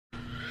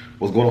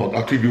What's going on,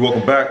 Doc TV?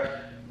 Welcome back.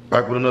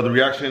 Back with another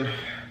reaction.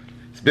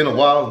 It's been a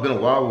while.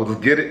 We'll just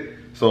get it.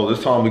 So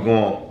this time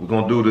we're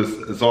gonna do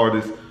this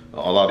artist. A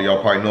lot of y'all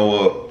probably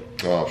know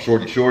of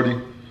Shordie.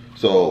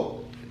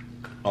 So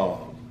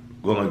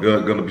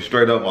gonna be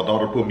straight up. My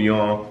daughter put me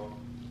on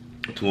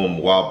to him a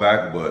while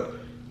back, but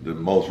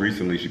most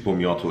recently she put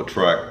me onto a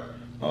track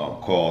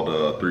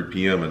called 3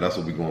 p.m. and that's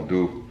what we're gonna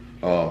do.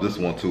 This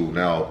one too.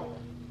 Now,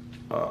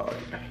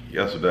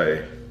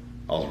 yesterday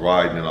I was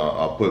riding and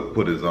I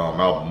put his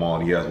album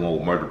on. He has one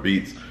with Murda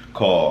Beatz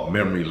called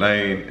Memory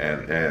Lane,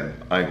 and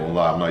I ain't gonna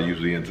lie, I'm not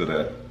usually into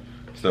that,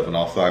 stepping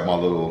outside my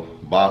little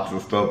box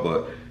and stuff,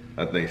 but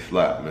that thing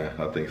slap, man.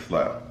 That thing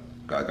slap.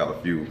 Got a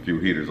few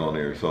heaters on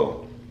there,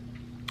 so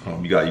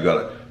you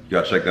gotta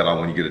check that out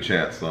when you get a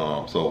chance.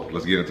 So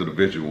let's get into the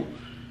visual.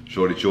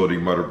 Shordie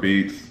Murda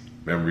Beatz,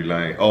 Memory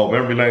Lane. Oh,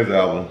 Memory Lane's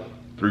album,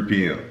 3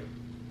 p.m.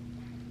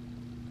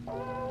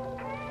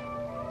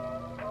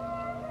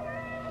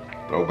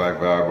 Throwback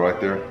vibe right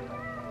there.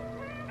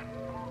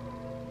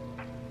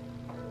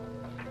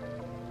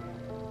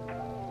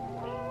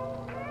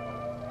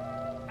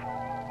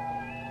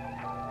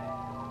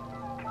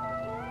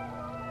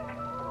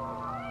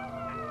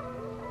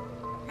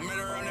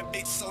 Murder on the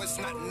beat, so it's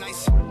not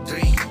nice.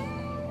 3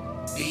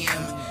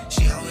 p.m.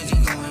 She always be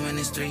going when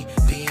it's 3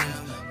 p.m.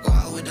 Go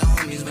out with the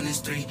homies when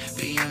it's 3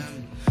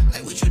 p.m.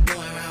 Like what you doing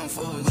around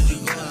for? Would you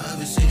go to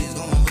other cities?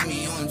 Going with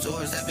me on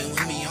tours? Stepping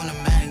with me on the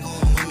mat,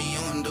 going with me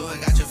on door.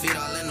 Got your feet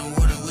all in the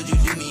water. Would you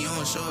do me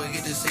on shore?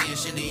 Get to see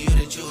shit to you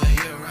that you were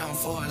here around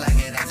for. Like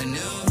it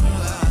afternoon.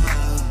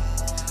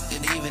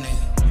 Good evening.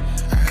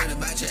 I heard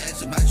about your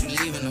ex, about you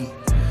leaving them.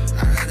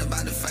 I heard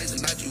about the fights,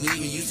 about you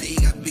leaving. You say you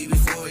got beat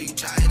before. You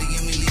tried to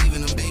get me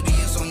leaving them. Baby,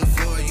 it's on the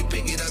floor. You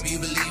pick it up, you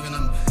believe in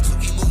them. So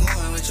keep on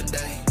going with your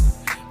day.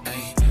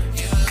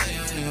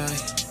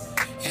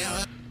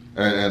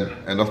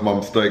 And that's my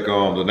mistake.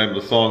 The name of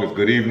the song is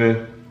Good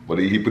Evening, but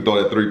he put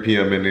that 3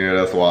 p.m. in there.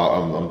 That's why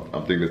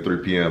I'm thinking it's 3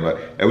 p.m.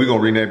 And we're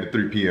gonna rename it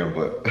 3 p.m.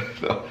 But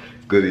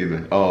Good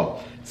Evening.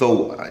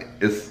 So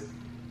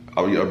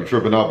I'll be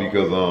tripping out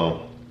because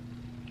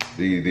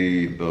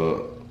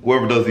the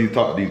whoever does these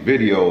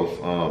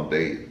videos,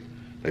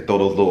 they throw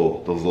those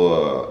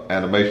little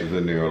animations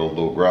in there, those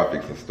little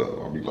graphics and stuff.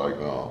 I'll be like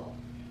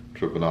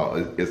tripping out.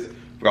 I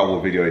forgot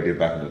what video they did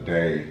back in the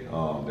day.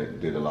 They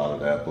did a lot of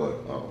that, but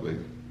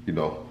you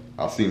know,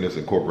 I've seen this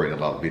incorporated in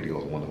a lot of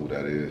videos. I wonder who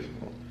that is.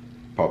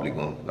 Probably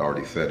gonna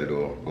already said it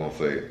or gonna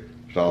say it.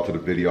 Shout out to the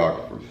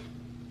videographers.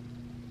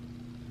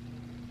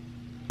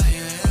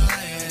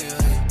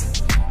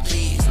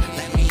 Please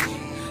let me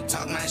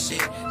talk my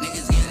shit.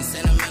 Niggas getting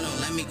sentimental.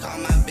 Let me call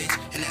my bitch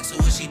and ask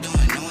her what she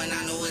doing, knowing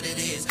I know what it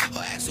is.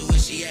 Or ask her where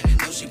she at.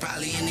 Know she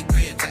probably in the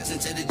crib. Texting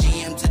to the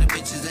GM, to the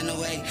bitches in the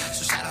way.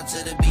 So shout out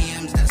to the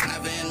BMs that's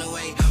never in the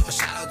way. Or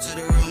shout out to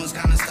the rumors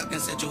kinda stuck in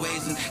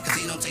situations. Cause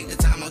he don't take the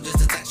time out just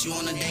to text you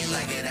on a day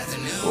like it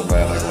afternoon. Oh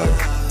man,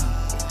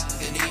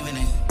 Good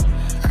evening.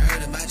 I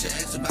heard about your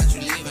ex, about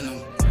you leaving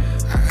him.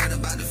 I heard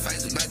about the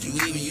fights, about you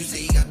leaving. You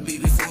say you got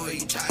beat before.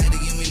 You tried to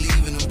get me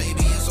leaving him.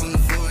 Baby, it's on the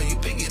floor. You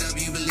pick it up,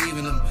 you believe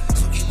in him.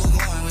 So keep on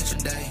going with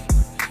your day.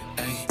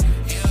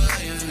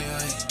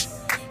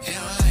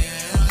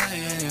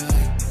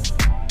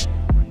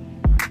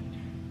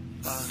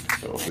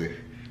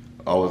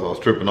 I was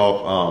tripping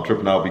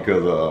out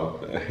because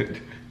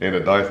in the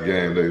dice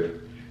game they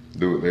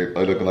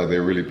looking like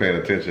they're really paying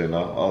attention. I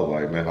was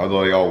like, man, I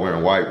know they all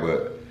wearing white,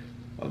 but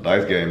a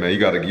dice game, man, you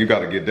gotta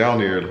get down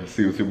there and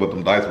see what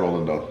them dice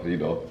rolling though, you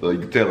know. So you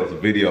can tell us a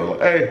video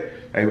like, hey,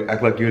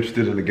 act like you're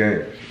interested in the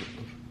game.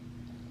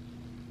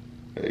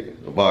 Hey,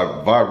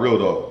 vibe real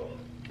though.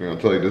 You know, I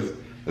tell you,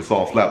 this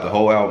song slapped the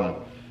whole album,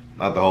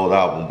 not the whole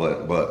album,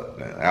 but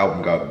the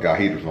album got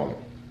heaters on it.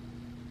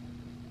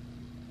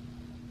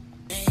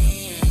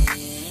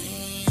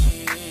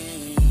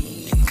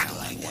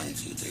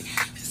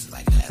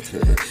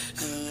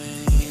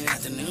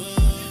 Afternoon.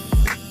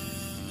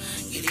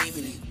 Good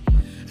evening.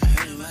 I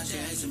heard about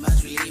your ex,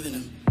 about you leaving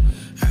him.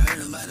 I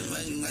heard about the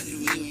fights, about you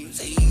leaving. You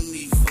say you knew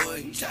me before.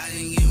 You tried to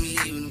get me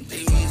leaving him.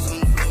 Baby, it's on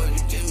the floor.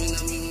 You kept me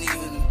up, you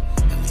leaving him.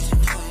 And what you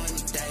doing when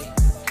you day?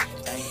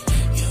 Hey,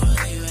 you don't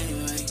like you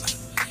anyway.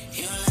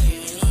 You don't like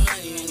you, don't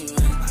like you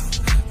anyway.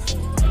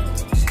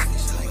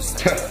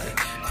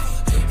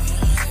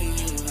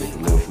 Just a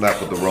little snap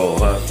with the roll,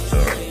 huh?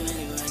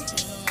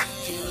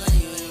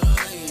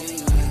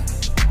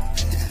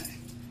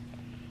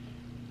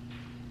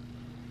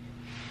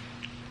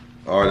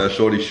 All right, that's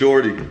Shordie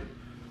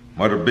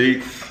Murda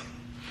Beatz.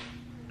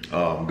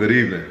 Good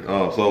evening.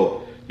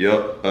 So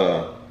yep,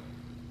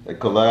 they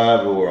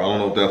collab, or I don't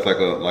know if that's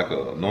like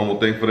a normal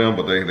thing for them,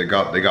 but they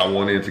got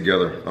one in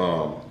together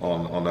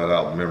on that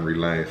album, Memory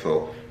Lane.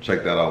 So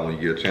check that out when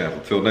you get a chance.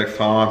 Until next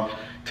time,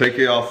 take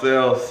care of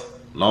yourselves.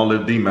 Long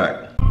live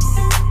D-Mac.